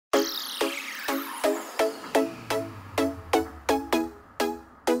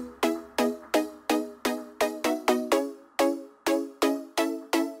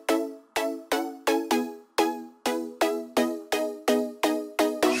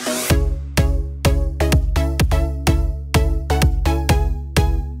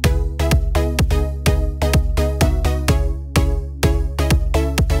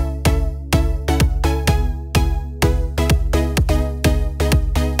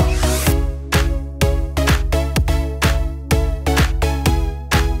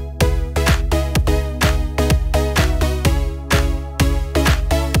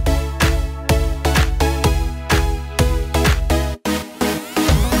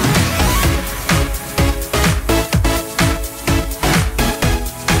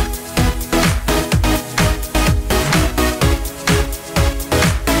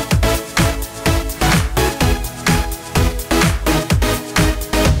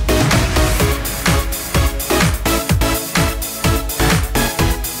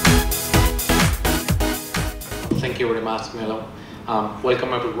Martinello.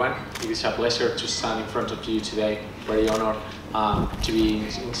 Welcome everyone. It is a pleasure to stand in front of you today. Very honored to be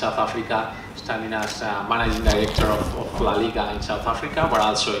in South Africa, standing as Managing Director of LaLiga in South Africa, but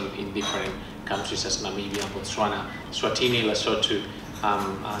also in different countries as Namibia, Botswana, Swatini, Lesotho,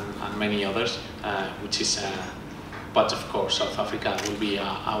 and many others, which is but of course South Africa will be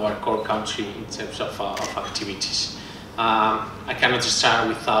our core country in terms of activities. I cannot start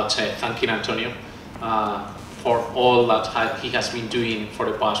without thanking Antonio for all that he has been doing for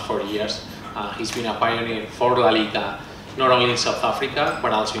the past 4 years. He's been a pioneer for LaLiga, not only in South Africa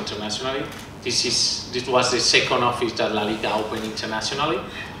but also internationally. This was the second office that LaLiga opened internationally,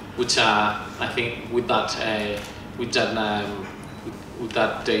 which I think with that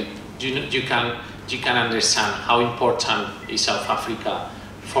you can understand how important is South Africa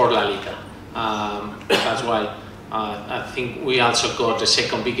for LaLiga. That's why I think we also got the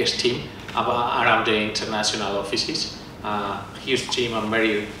second biggest team around the international offices. Huge team, and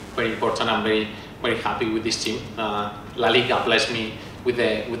very important. I'm very happy with this team. LaLiga blessed me with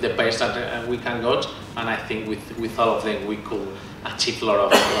the best that we can get, and I think with all of them we could achieve a lot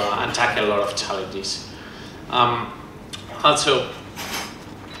of and tackle a lot of challenges. Also,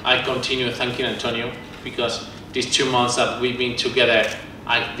 I continue thanking Antonio because these 2 months that we've been together,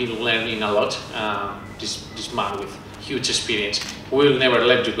 I've been learning a lot. This man with huge experience will never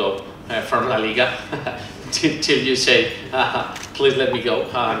let you go from LaLiga till you say, please let me go,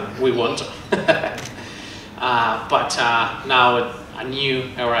 and we won't. But now a new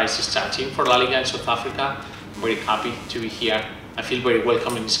era is starting for LaLiga in South Africa. I'm very happy to be here. I feel very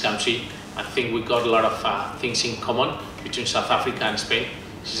welcome in this country. I think we got a lot of things in common between South Africa and Spain.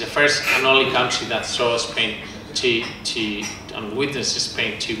 This is the first and only country that saw Spain and witnessed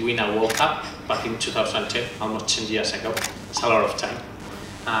Spain to win a World Cup back in 2010, almost 10 years ago. It's a lot of time.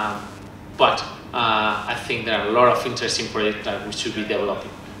 But I think there are a lot of interesting projects that we should be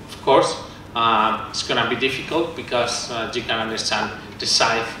developing. Of course, it's going to be difficult because you can understand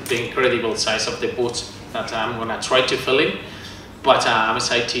the incredible size of the boots that I'm going to try to fill in. But I'm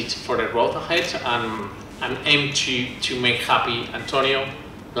excited for the road ahead and aim to make happy Antonio,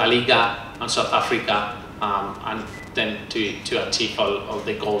 LaLiga, and South Africa, and then to achieve all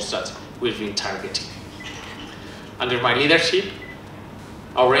the goals that we've been targeting. Under my leadership,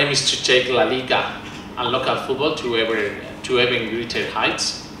 our aim is to take LaLiga and local football to even greater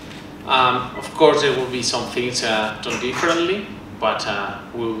heights. Of course, there will be some things done differently, but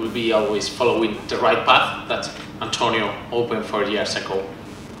we will be always following the right path that Antonio opened 4 years ago.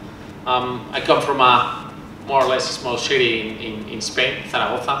 I come from a more or less small city in Spain,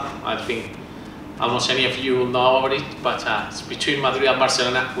 Zaragoza. I think almost any of you will know about it, but it's between Madrid and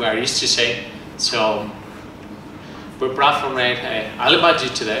Barcelona, we are used to say. So we're proud from it. I'll invite you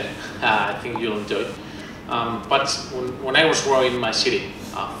today. I think you'll enjoy it. But when I was growing in my city,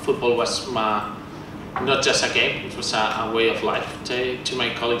 football was not just a game, it was a way of life to my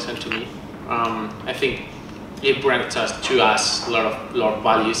colleagues and to me. I think it brought to us a lot of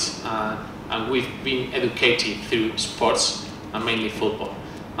values, and we've been educated through sports and mainly football.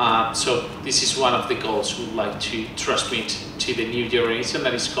 So this is one of the goals we would like to transmit to the new generation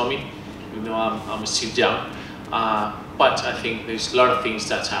that is coming. You know, I'm still young, but I think there's a lot of things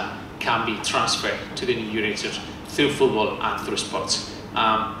that can be transferred to the new generation through football and through sports.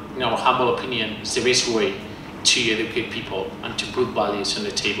 In our humble opinion, it's the best way to educate people and to put values on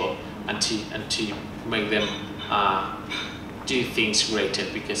the table and to make them do things greater,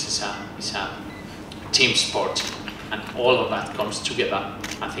 because it's a team sport, and all of that comes together.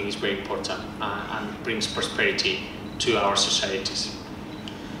 I think is very important and brings prosperity to our societies.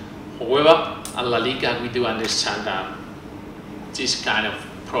 However, at LaLiga we do understand these kind of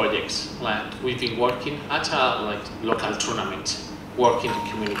projects. Like we've been working at like local tournaments, working in the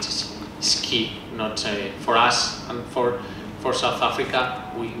communities is key. Not for us and for South Africa.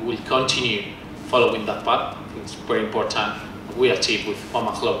 We will continue following that path. I think it's very important. We achieve with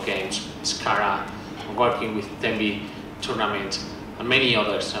Mama Club games, Scara, working with Tembi tournament, and many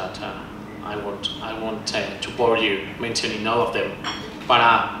others that I won't to bore you mentioning all of them. But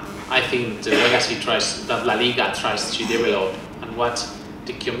I think the legacy that LaLiga tries to develop and what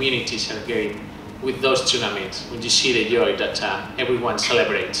the communities are getting with those tournaments, when you see the joy that everyone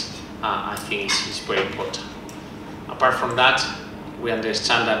celebrates, I think it's very important. Apart from that, we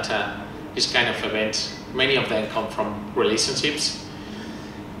understand that this kind of events, many of them come from relationships,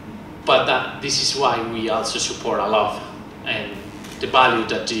 but this is why we also support a lot and the value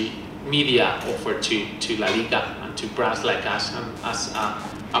that the media offer to LaLiga and to brands like us and as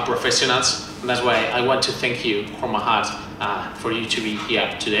professionals. And that's why I want to thank you from my heart for you to be here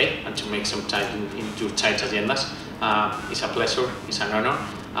today and to make some time in your tight agendas. It's a pleasure, it's an honor.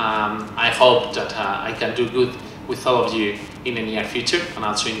 I hope that I can do good with all of you in the near future and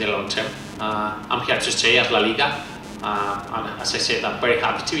also in the long term. I'm here to stay at LaLiga, and as I said, I'm very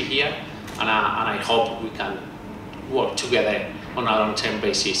happy to be here, and I hope we can work together on a long-term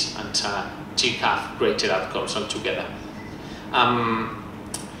basis and to have greater outcomes on together. I'm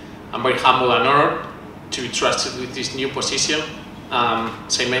very humble and honored to be trusted with this new position.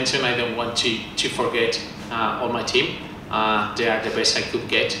 As I mentioned, I don't want to forget all my team. They are the best I could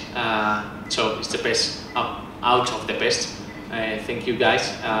get, so it's the best out of the best. Thank you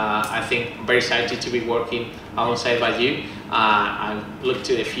guys. I think I'm very excited to be working alongside by you. I look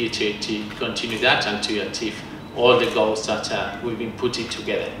to the future to continue that and to achieve all the goals that we've been putting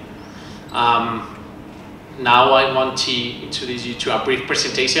together. Now I want to introduce you to a brief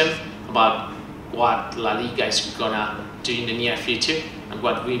presentation about what LaLiga is gonna do in the near future and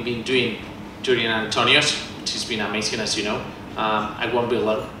what we've been doing during Antonio's, which has been amazing, as you know. I won't be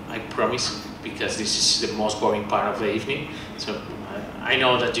long, I promise, because this is the most boring part of the evening. So I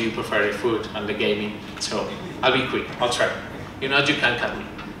know that you prefer the food and the gaming, so I'll be quick, I'll try. You know you can cut me,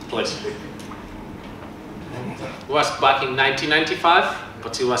 please. It was back in 1995,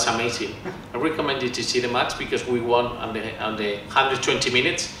 but it was amazing. I recommend you to see the match because we won on the 120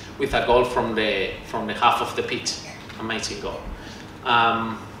 minutes with a goal from the half of the pitch. Amazing goal.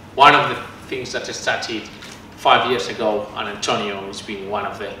 One of the things that started 5 years ago, and Antonio has been one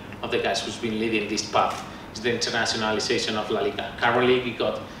of the guys who's been leading this path, is the internationalization of LaLiga. Currently, we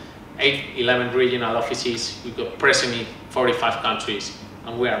got 11 regional offices. We got present in 45 countries,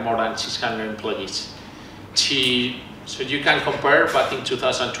 and we are more than 600 employees. So you can compare, back in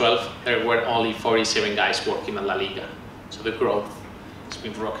 2012, there were only 47 guys working on LaLiga. So the growth has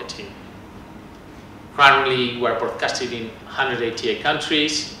been rocketing. Currently, we're broadcasting in 188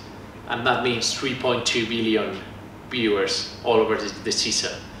 countries, and that means 3.2 billion viewers all over the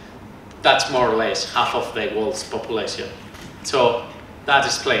season. That's more or less half of the world's population. So that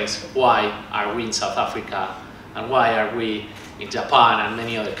explains why are we in South Africa and why are we in Japan and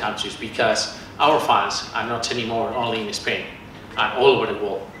many other countries, because our fans are not anymore only in Spain, are all over the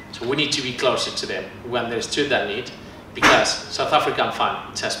world. So we need to be closer to them. We understood that need because South African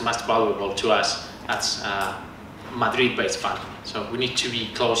fan is as much valuable to us as Madrid-based fan. So we need to be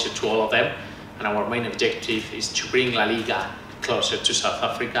closer to all of them, and our main objective is to bring LaLiga closer to South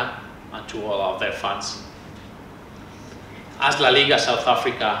Africa and to all of their fans. As Liga South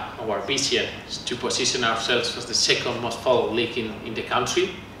Africa, our vision is to position ourselves as the second most followed league in the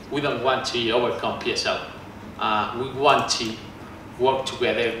country. We don't want to overcome PSL. We want to work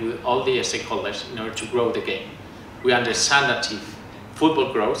together with all the stakeholders in order to grow the game. We understand that if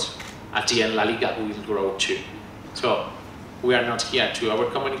football grows, at the end LaLiga will grow too. So we are not here to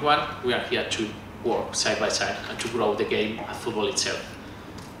overcome anyone, we are here to work side by side and to grow the game and football itself.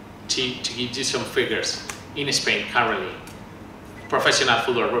 To give you some figures, in Spain currently, professional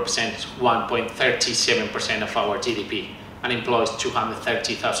football represents 1.37% of our GDP and employs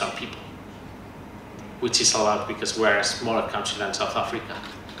 230,000 people, which is a lot because we're a smaller country than South Africa.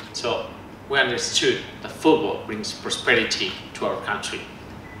 So we understood that football brings prosperity to our country,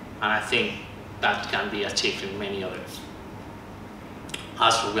 and I think that can be achieved in many others.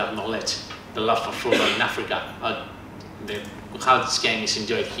 Also, we acknowledge the love for football in Africa, how this game is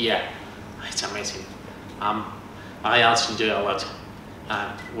enjoyed here. It's amazing. I also enjoy a lot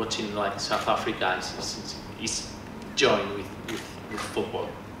watching like South Africa is joined with football.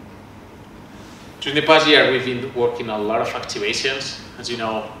 During the past year, we've been working on a lot of activations. As you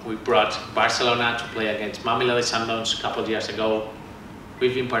know, we brought Barcelona to play against Mamelodi Sundowns a couple of years ago.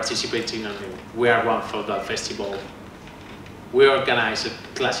 We've been participating on the We Are One Football Festival. We organized a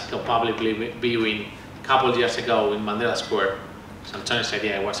classical public viewing a couple of years ago in Mandela Square. So Antonio's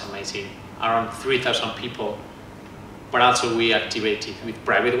idea was amazing. Around 3,000 people. But also we activated with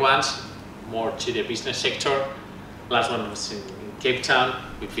private ones, more to the business sector. Last one was in Cape Town.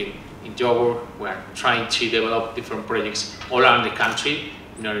 We've been in Joburg. We're trying to develop different projects all around the country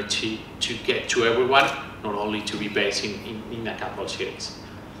in order to get to everyone, not only to be based in a couple of cities.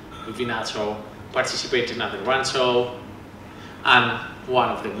 We've been also participating at the Rancho, and one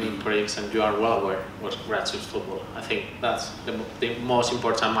of the main projects, and you are well aware, was grassroots football. I think that's the most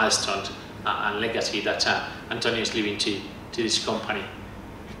important milestone and legacy that Antonio is leaving to this company.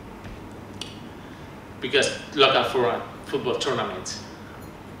 Because local football tournaments,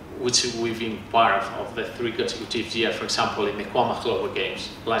 which we've been part of the 3 consecutive years, for example, in the Kwama Global Games,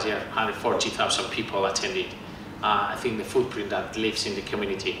 last year 140,000 people attended. I think the footprint that lives in the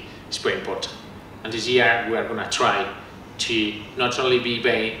community is very important. And this year we are going to try to not only be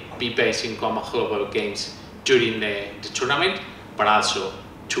based in Kwama Global Games during the tournament, but also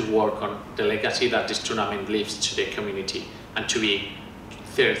to work on the legacy that this tournament leaves to the community and to be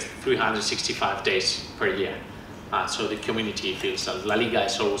 365 days per year. So the community feels that La Liga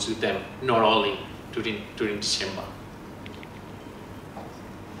is always with them, not only during December.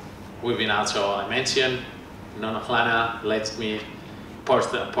 We've been also, I mentioned, Nonohlana, Let's Meet,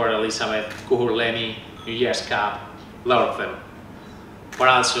 Port Elizabeth, Kuhurleni, New Year's Cup, a lot of them. But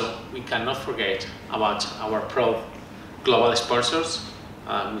also, we cannot forget about our pro global sponsors,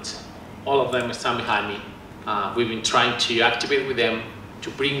 which all of them stand behind me. We've been trying to activate with them to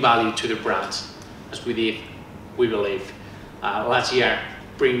bring value to the brands, as we did, we believe, last year,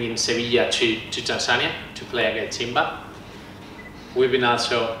 bringing Sevilla to Tanzania to play against Simba. We've been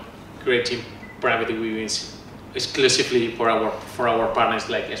also creating private events exclusively for our partners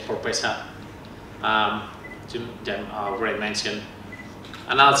like Sportpesa, Jen already mentioned.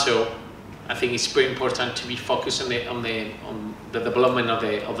 And also, I think it's very important to be focused on the development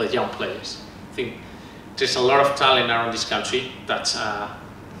of the young players. I think there's a lot of talent around this country. That's a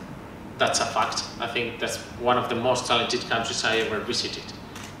fact. I think that's one of the most talented countries I ever visited.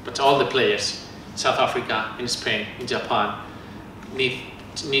 But all the players, South Africa, in Spain, in Japan,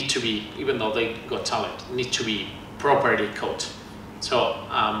 need to be, even though they got talent, need to be properly coached. So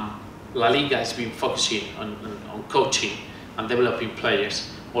La Liga has been focusing on coaching and developing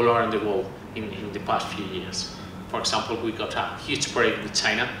players all around the world in the past few years. For example, we got a huge project with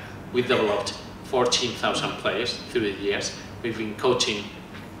China. We developed 14,000 players through the years. We've been coaching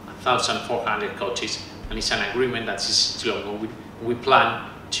 1,400 coaches, and it's an agreement that is long. We plan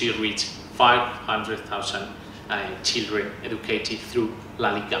to reach 500,000 children educated through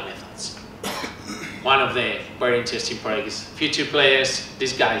La Liga methods. One of the very interesting projects, future players,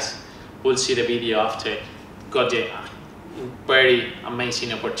 these guys will see the video after, got the very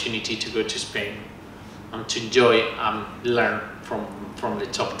amazing opportunity to go to Spain and to enjoy and learn from the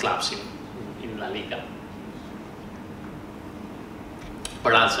top clubs in La Liga.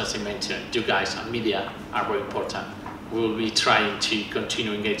 But also, as I mentioned, you guys and media are very important. We will be trying to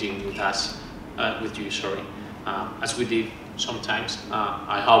continue engaging with us, as we did sometimes.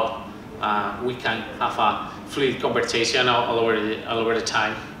 I hope we can have a fluid conversation all over the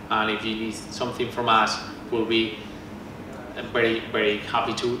time. And if you need something from us, we'll be very, very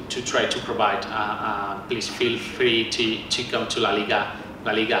happy to try to provide. Please feel free to come to La Liga.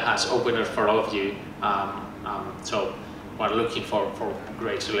 La Liga has opened for all of you. So we're looking for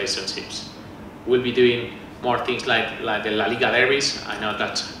great relationships. We'll be doing more things like the La Liga derbies. I know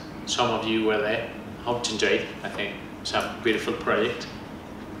that some of you were there. Hope to enjoy it. I think it's a beautiful project.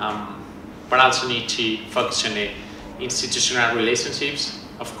 But also need to focus on the institutional relationships.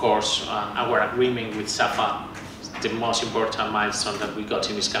 Of course, our agreement with SAFA is the most important milestone that we got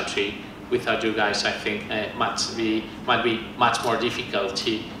in this country. Without you guys, I think might be much more difficult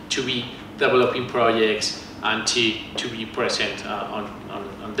to be developing projects and to be present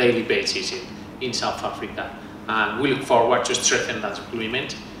on daily basis in South Africa. And we look forward to strengthen that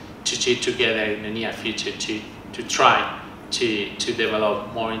agreement, to sit together in the near future to try to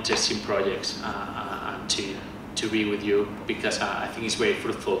develop more interesting projects and to be with you, because I think it's very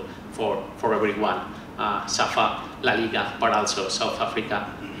fruitful for everyone. SAFA, La Liga, but also South Africa,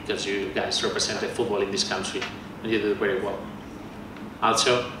 because you guys represent the football in this country and you do it very well.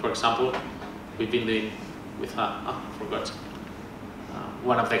 Also, for example, we've been doing with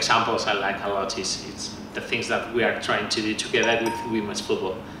one of the examples I like a lot is the things that we are trying to do together with women's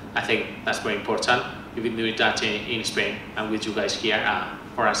football. I think that's very important. We've been doing that in Spain and with you guys here.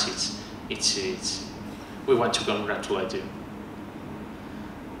 For us, we want to congratulate you.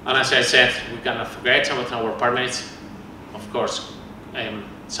 And as I said, we cannot forget about our partners, of course,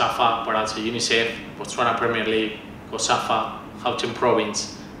 SAFA, but also UNICEF, Botswana Premier League, COSAFA, Gauteng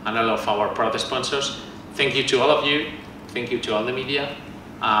Province, and all of our product sponsors. Thank you to all of you. Thank you to all the media.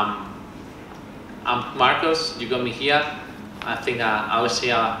 I'm Marcos, you got me here. I think I'll stay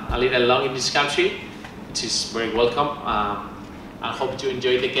a little long in this country, which is very welcome. I hope you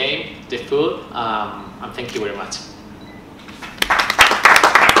enjoy the game, the food, and thank you very much.